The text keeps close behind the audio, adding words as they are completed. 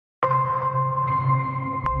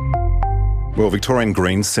Well, Victorian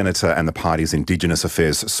Greens Senator and the party's Indigenous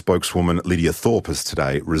Affairs spokeswoman Lydia Thorpe has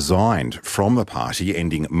today resigned from the party,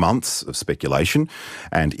 ending months of speculation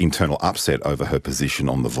and internal upset over her position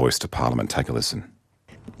on the Voice to Parliament. Take a listen.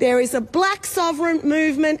 There is a black sovereign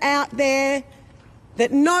movement out there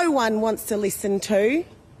that no one wants to listen to,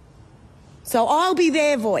 so I'll be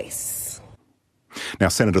their voice. Now,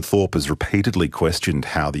 Senator Thorpe has repeatedly questioned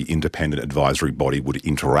how the independent advisory body would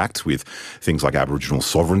interact with things like Aboriginal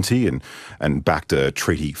sovereignty and backed a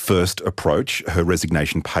treaty-first approach. Her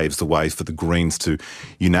resignation paves the way for the Greens to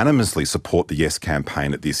unanimously support the Yes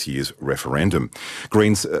campaign at this year's referendum.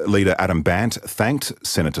 Greens leader Adam Bandt thanked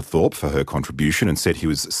Senator Thorpe for her contribution and said he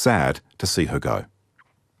was sad to see her go.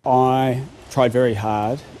 I tried very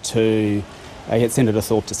hard to get Senator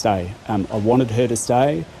Thorpe to stay. I wanted her to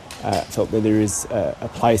stay. Felt that there is a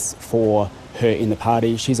place for her in the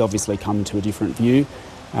party. She's obviously come to a different view.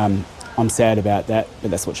 I'm sad about that,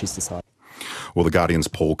 but that's what she's decided. Well, The Guardian's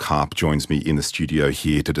Paul Karp joins me in the studio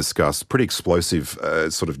here to discuss pretty explosive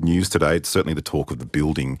sort of news today. It's certainly the talk of the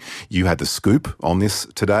building. You had the scoop on this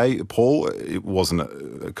today, Paul. It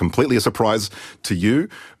wasn't completely a surprise to you.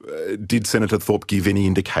 Did Senator Thorpe give any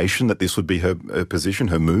indication that this would be her position,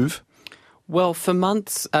 her move? Well, for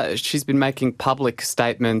months, she's been making public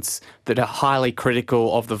statements that are highly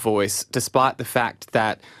critical of the Voice, despite the fact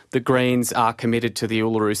that the Greens are committed to the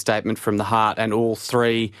Uluru Statement from the Heart and all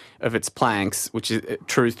three of its planks, which is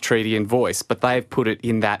Truth, Treaty and Voice, but they've put it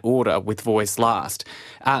in that order with Voice last.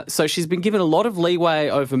 So she's been given a lot of leeway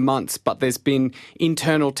over months, but there's been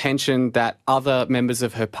internal tension that other members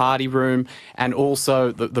of her party room and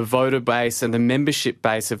also the voter base and the membership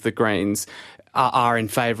base of the Greens are in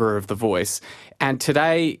favour of the Voice. And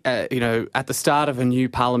today, at the start of a new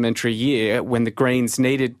parliamentary year, when the Greens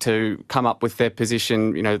needed to come up with their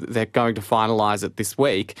position, they're going to finalise it this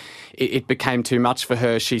week, it became too much for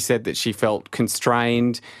her. She said that she felt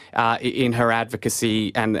constrained in her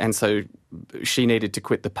advocacy and so she needed to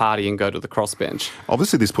quit the party and go to the crossbench.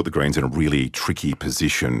 Obviously, this put the Greens in a really tricky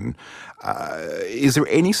position. Is there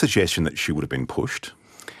any suggestion that she would have been pushed?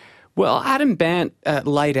 Well, Adam Bandt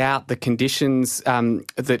laid out the conditions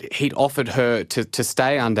that he'd offered her to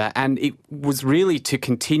stay under, and it was really to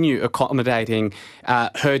continue accommodating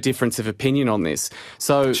her difference of opinion on this.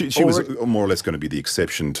 So she was more or less going to be the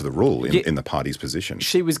exception to the rule in the party's position.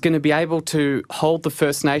 She was going to be able to hold the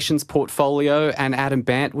First Nations portfolio, and Adam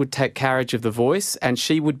Bandt would take carriage of the Voice, and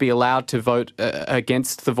she would be allowed to vote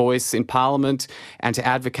against the Voice in Parliament and to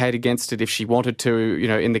advocate against it if she wanted to,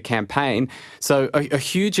 in the campaign. So a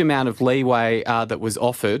huge amount of leeway that was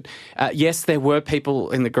offered. Yes, there were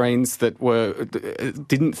people in the Greens that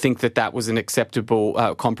didn't think that was an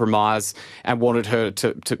acceptable compromise and wanted her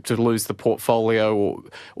to lose the portfolio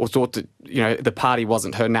or thought that the party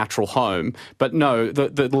wasn't her natural home. But no,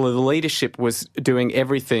 the leadership was doing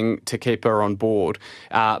everything to keep her on board.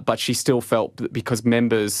 But she still felt that because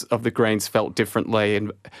members of the Greens felt differently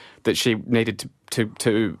and that she needed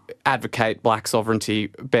to advocate black sovereignty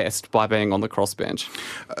best by being on the crossbench.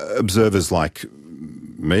 Observers like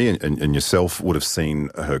me and yourself would have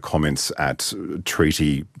seen her comments at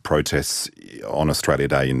treaty protests on Australia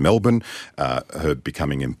Day in Melbourne, her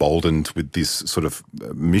becoming emboldened with this sort of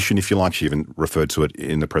mission, if you like. She even referred to it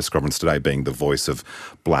in the press conference today being the voice of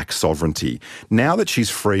black sovereignty. Now that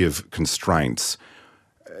she's free of constraints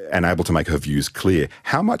and able to make her views clear,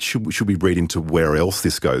 how much should we read into where else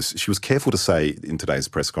this goes? She was careful to say in today's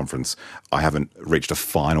press conference, I haven't reached a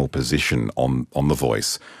final position on the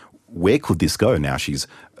Voice. Where could this go now she's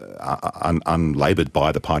unlaboured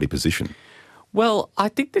by the party position? Well, I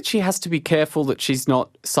think that she has to be careful that she's not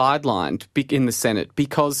sidelined in the Senate,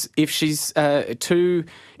 because if she's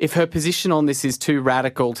if her position on this is too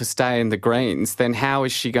radical to stay in the Greens, then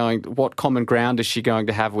what common ground is she going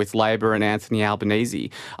to have with Labor and Anthony Albanese?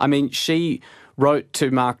 I mean, she wrote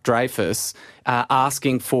to Mark Dreyfus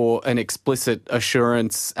asking for an explicit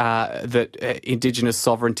assurance that Indigenous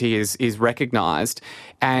sovereignty is recognised.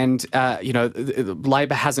 And,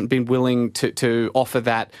 Labor hasn't been willing to offer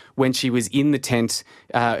that when she was in the tent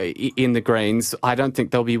in the Greens. I don't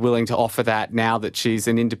think they'll be willing to offer that now that she's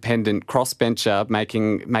an independent crossbencher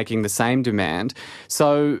making the same demand.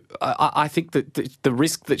 So I think that the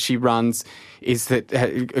risk that she runs is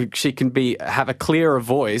that she can have a clearer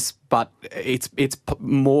voice, but it's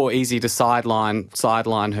more easy to sideline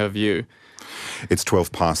her view. It's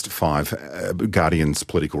 5:12. Guardian's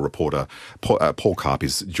political reporter Paul Karp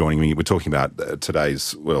is joining me. We're talking about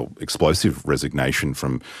today's, explosive resignation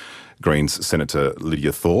from Greens Senator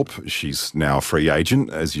Lydia Thorpe. She's now a free agent,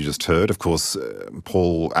 as you just heard. Of course,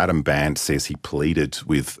 Adam Bandt says he pleaded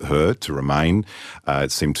with her to remain.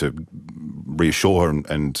 It seemed to reassure her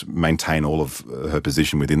and maintain all of her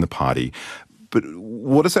position within the party. But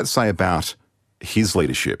what does that say about his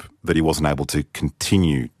leadership, that he wasn't able to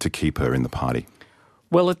continue to keep her in the party?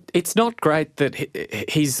 Well, it's not great that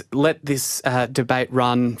he's let this debate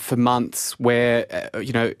run for months where,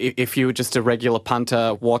 if you were just a regular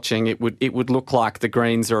punter watching, it would look like the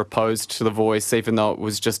Greens are opposed to the Voice, even though it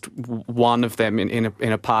was just one of them in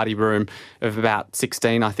a party room of about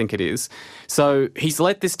 16, I think it is. So he's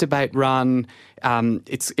let this debate run.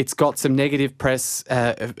 It's got some negative press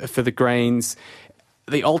for the Greens.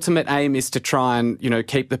 The ultimate aim is to try and,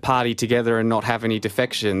 keep the party together and not have any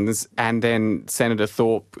defections, and then Senator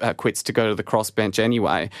Thorpe quits to go to the crossbench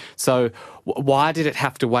anyway. So why did it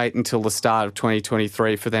have to wait until the start of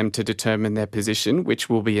 2023 for them to determine their position, which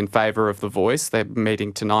will be in favour of the Voice? They're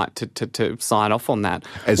meeting tonight to sign off on that.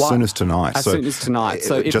 As soon as tonight. As soon as tonight.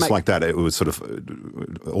 So like that, it was sort of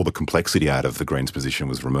all the complexity out of the Greens' position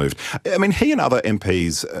was removed. I mean, he and other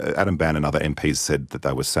MPs, Adam Bandt and other MPs, said that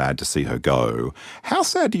they were sad to see her go. How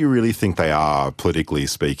sad do you really think they are, politically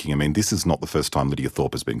speaking? I mean, this is not the first time Lydia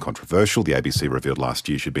Thorpe has been controversial. The ABC revealed last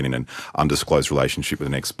year she'd been in an undisclosed relationship with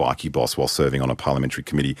an ex-bikie boss while serving on a parliamentary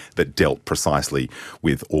committee that dealt precisely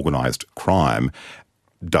with organised crime.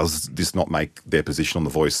 Does this not make their position on the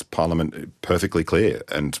Voice Parliament perfectly clear?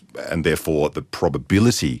 And therefore the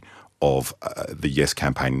probability of the Yes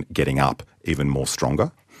campaign getting up even more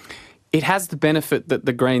stronger? It has the benefit that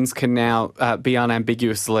the Greens can now be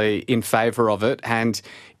unambiguously in favour of it, and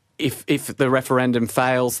if the referendum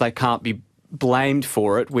fails, they can't be blamed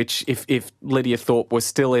for it, which if Lydia Thorpe was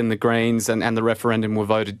still in the Greens and the referendum were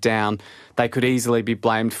voted down, they could easily be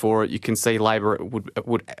blamed for it. You can see Labor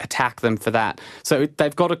would attack them for that. So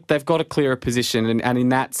they've got a clearer position, and in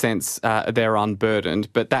that sense, they're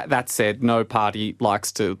unburdened. But that said, no party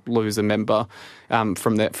likes to lose a member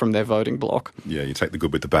from their voting bloc. Yeah, you take the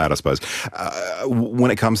good with the bad, I suppose. When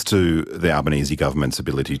it comes to the Albanese government's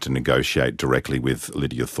ability to negotiate directly with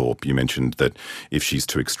Lydia Thorpe, you mentioned that if she's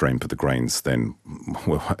too extreme for the Greens, then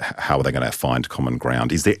how are they going to find common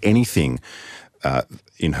ground? Is there anything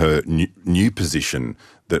in her new position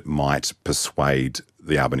that might persuade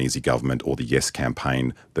the Albanese government or the Yes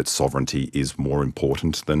campaign that sovereignty is more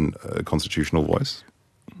important than a constitutional voice?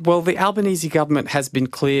 Well, the Albanese government has been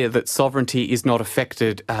clear that sovereignty is not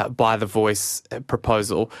affected by the Voice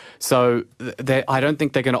proposal. So I don't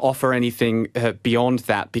think they're going to offer anything beyond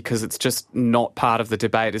that, because it's just not part of the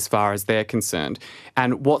debate as far as they're concerned.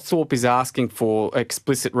 And what Thorpe is asking for,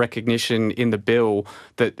 explicit recognition in the bill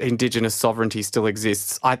that Indigenous sovereignty still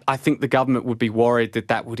exists, I think the government would be worried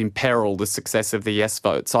that would imperil the success of the Yes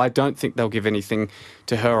vote. So I don't think they'll give anything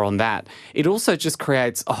to her on that. It also just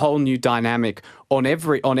creates a whole new dynamic on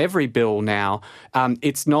every bill now.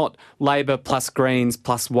 It's not Labor plus Greens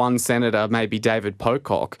plus one senator, maybe David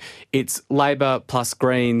Pocock. It's Labor plus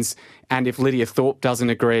Greens, and if Lydia Thorpe doesn't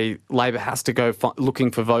agree, Labor has to go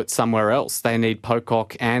looking for votes somewhere else. They need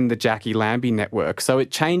Pocock and the Jackie Lambie network. So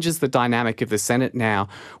it changes the dynamic of the Senate now,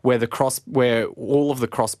 where all of the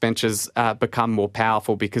crossbenchers become more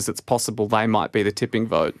powerful, because it's possible they might be the tipping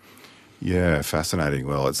vote. Yeah, fascinating.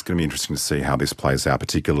 Well, it's going to be interesting to see how this plays out,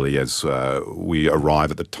 particularly as we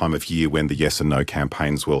arrive at the time of year when the Yes and No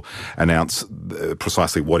campaigns will announce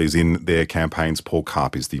precisely what is in their campaigns. Paul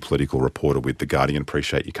Karp is the political reporter with The Guardian.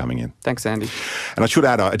 Appreciate you coming in. Thanks, Andy. And I should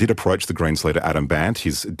add, I did approach the Greens leader Adam Bandt,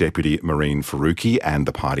 his deputy Marine Faruqi, and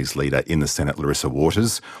the party's leader in the Senate Larissa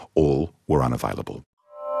Waters. All were unavailable.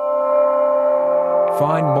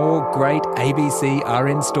 Find more great ABC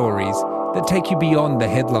RN stories that take you beyond the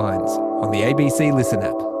headlines on the ABC Listen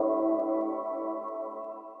app.